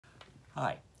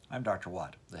Hi, I'm Dr.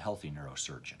 Watt, the healthy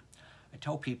neurosurgeon. I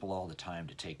tell people all the time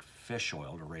to take fish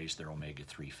oil to raise their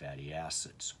omega-3 fatty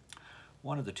acids.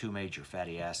 One of the two major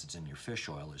fatty acids in your fish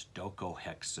oil is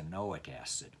docosahexaenoic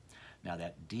acid. Now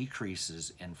that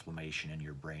decreases inflammation in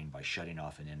your brain by shutting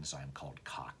off an enzyme called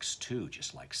COX-2,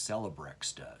 just like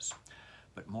Celebrex does.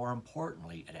 But more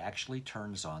importantly, it actually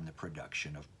turns on the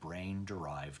production of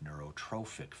brain-derived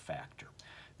neurotrophic factor.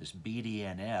 This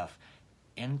BDNF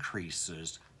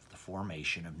increases the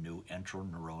formation of new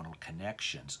intraneuronal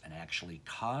connections and actually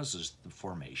causes the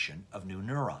formation of new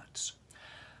neurons.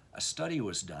 A study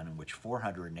was done in which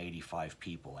 485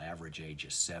 people, average age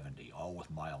is 70, all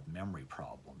with mild memory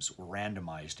problems, were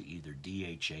randomized to either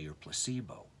DHA or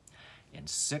placebo. In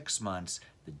 6 months,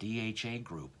 the DHA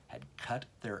group had cut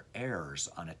their errors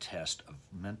on a test of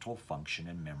mental function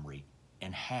and memory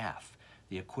in half,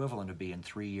 the equivalent of being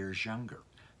 3 years younger.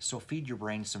 So feed your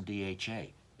brain some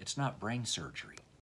DHA. It's not brain surgery.